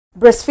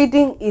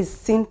Breastfeeding is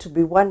seen to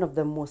be one of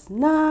the most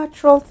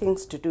natural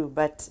things to do,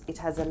 but it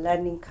has a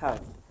learning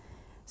curve.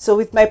 So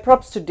with my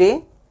props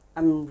today,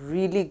 I'm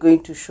really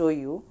going to show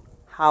you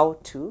how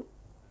to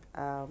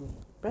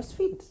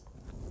breastfeed.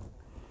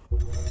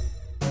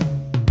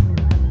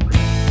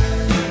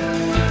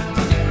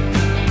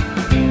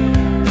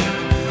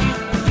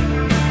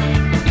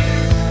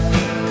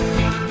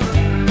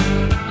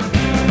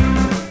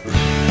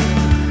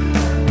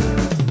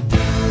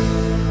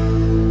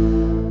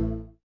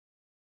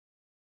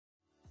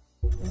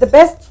 The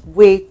best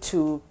way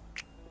to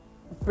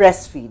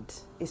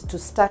breastfeed is to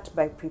start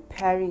by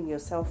preparing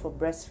yourself for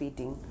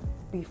breastfeeding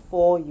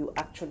before you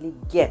actually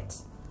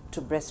get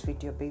to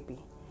breastfeed your baby.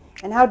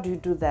 And how do you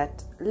do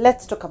that?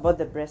 Let's talk about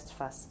the breast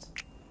first.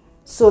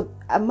 So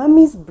a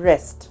mommy's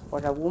breast or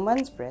a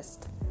woman's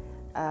breast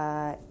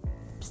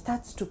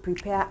starts to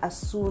prepare as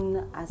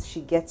soon as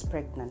she gets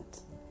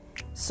pregnant.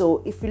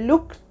 So if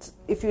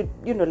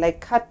you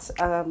like cut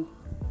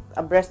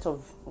a breast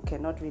of, okay,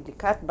 not really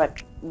cut,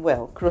 but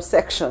well, cross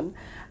section,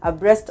 a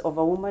breast of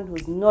a woman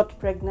who's not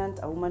pregnant,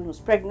 a woman who's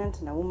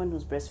pregnant, and a woman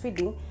who's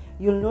breastfeeding,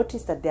 you'll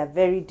notice that they are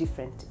very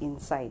different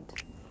inside.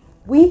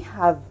 We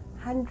have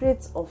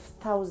hundreds of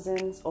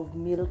thousands of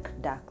milk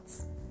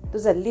ducts.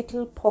 Those are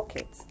little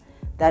pockets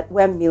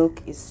where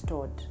milk is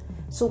stored.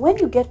 So when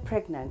you get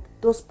pregnant,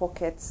 those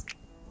pockets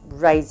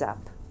rise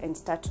up and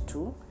start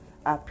to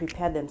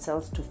prepare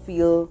themselves to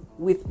fill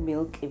with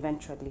milk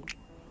eventually.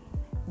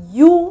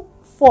 You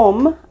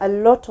form a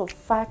lot of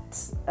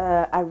fat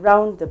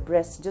around the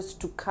breast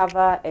just to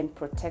cover and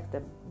protect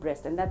the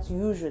breast, and that's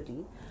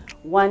usually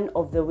one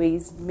of the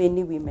ways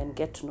many women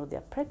get to know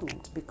they're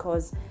pregnant,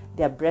 because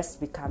their breasts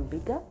become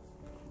bigger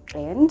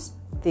and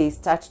they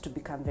start to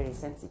become very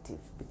sensitive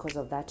because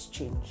of that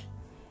change.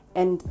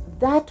 And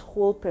that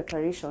whole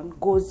preparation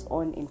goes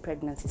on in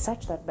pregnancy,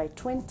 such that by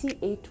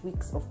 28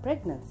 weeks of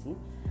pregnancy,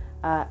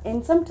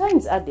 and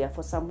sometimes earlier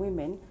for some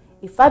women,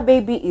 if a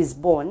baby is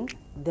born,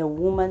 the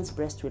woman's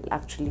breast will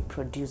actually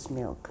produce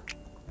milk.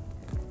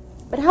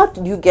 But how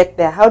do you get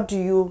there? How do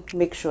you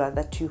make sure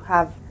that you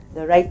have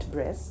the right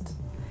breast,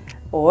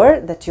 or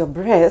that your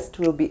breast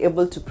will be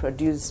able to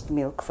produce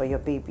milk for your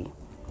baby?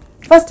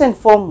 First and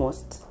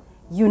foremost,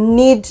 you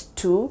need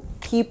to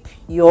keep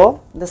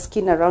the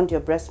skin around your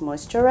breast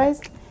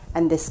moisturized,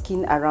 and the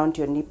skin around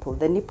your nipple.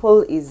 The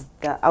nipple is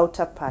the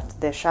outer part,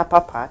 the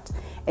sharper part,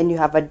 and you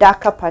have a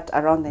darker part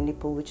around the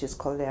nipple, which is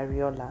called the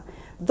areola.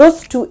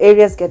 Those two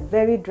areas get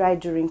very dry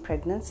during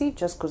pregnancy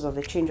just because of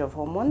the change of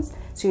hormones,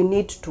 so you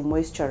need to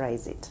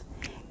moisturize it.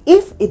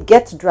 If it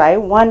gets dry,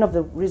 one of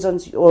the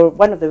reasons, or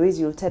one of the ways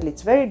you'll tell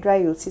it's very dry,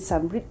 you'll see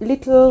some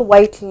little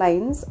white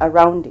lines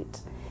around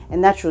it,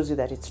 and that shows you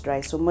that it's dry.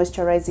 So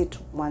moisturize it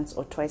once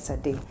or twice a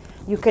day.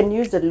 You can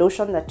use the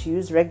lotion that you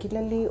use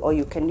regularly, or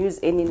you can use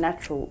any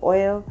natural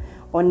oil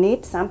on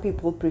it. Some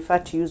people prefer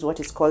to use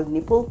what is called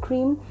nipple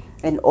cream,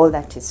 and all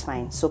that is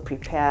fine. So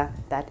prepare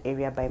that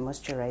area by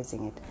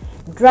moisturizing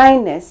it.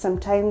 Dryness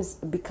sometimes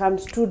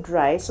becomes too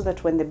dry, so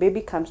that when the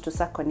baby comes to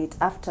suck on it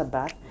after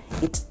birth,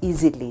 it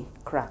easily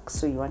cracks.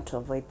 So you want to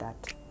avoid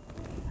that.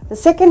 The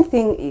second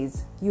thing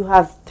is you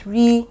have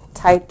 3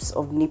 types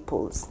of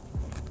nipples.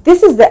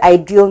 This is the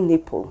ideal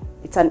nipple.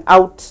 It's an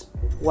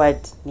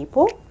outward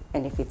nipple,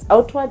 and if it's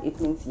outward, it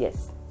means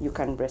yes, you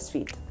can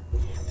breastfeed.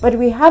 But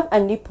we have a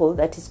nipple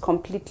that is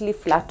completely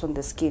flat on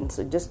the skin.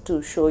 So just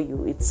to show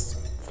you, it's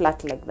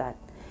flat like that.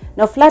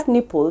 Now, flat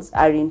nipples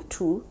are in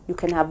 2. You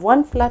can have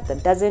one flat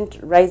that doesn't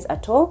rise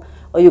at all,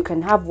 or you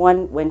can have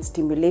one when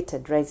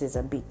stimulated rises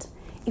a bit.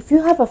 If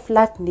you have a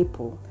flat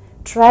nipple,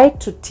 try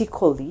to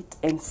tickle it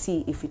and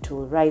see if it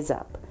will rise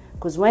up,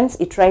 because once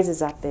it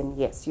rises up, then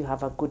yes, you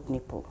have a good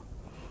nipple.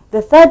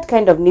 The third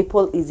kind of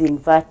nipple is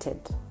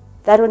inverted.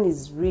 That one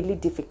is really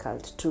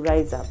difficult to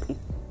rise up. It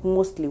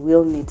mostly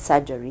will need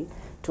surgery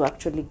to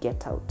actually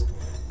get out.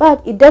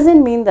 But it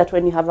doesn't mean that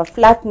when you have a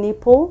flat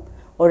nipple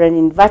or an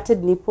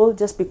inverted nipple,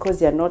 just because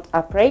they are not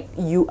upright,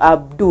 you are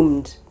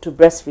doomed to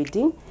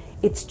breastfeeding.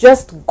 It's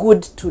just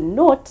good to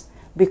note,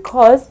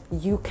 because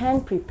you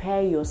can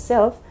prepare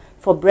yourself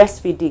for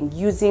breastfeeding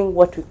using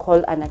what we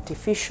call an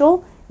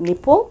artificial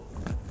nipple.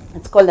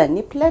 It's called a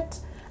nipplet,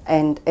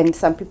 and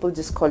some people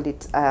just call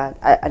it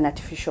an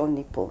artificial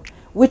nipple,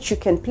 which you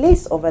can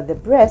place over the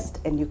breast,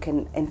 and you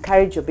can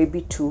encourage your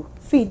baby to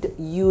feed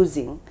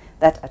using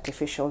that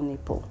artificial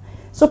nipple.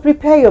 So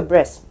prepare your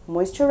breast,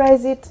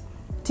 moisturize it,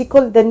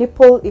 tickle the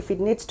nipple if it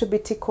needs to be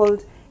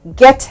tickled.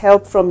 Get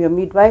help from your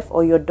midwife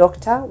or your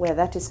doctor where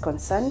that is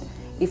concerned.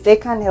 If they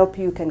can't help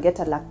you, you can get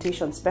a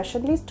lactation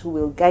specialist who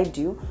will guide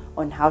you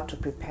on how to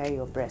prepare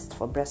your breast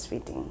for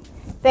breastfeeding.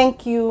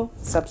 Thank you.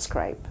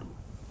 Subscribe.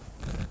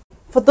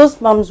 For those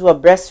moms who are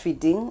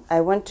breastfeeding,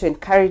 I want to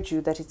encourage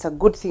you that it's a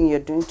good thing you're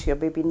doing to your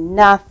baby.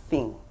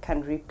 Nothing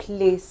can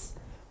replace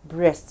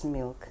breast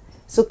milk.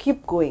 So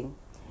keep going.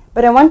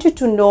 But I want you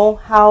to know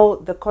how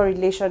the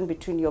correlation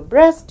between your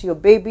breast, your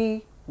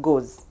baby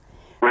goes.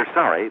 We're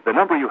sorry, the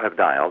number you have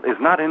dialed is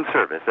not in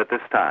service at this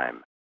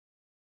time.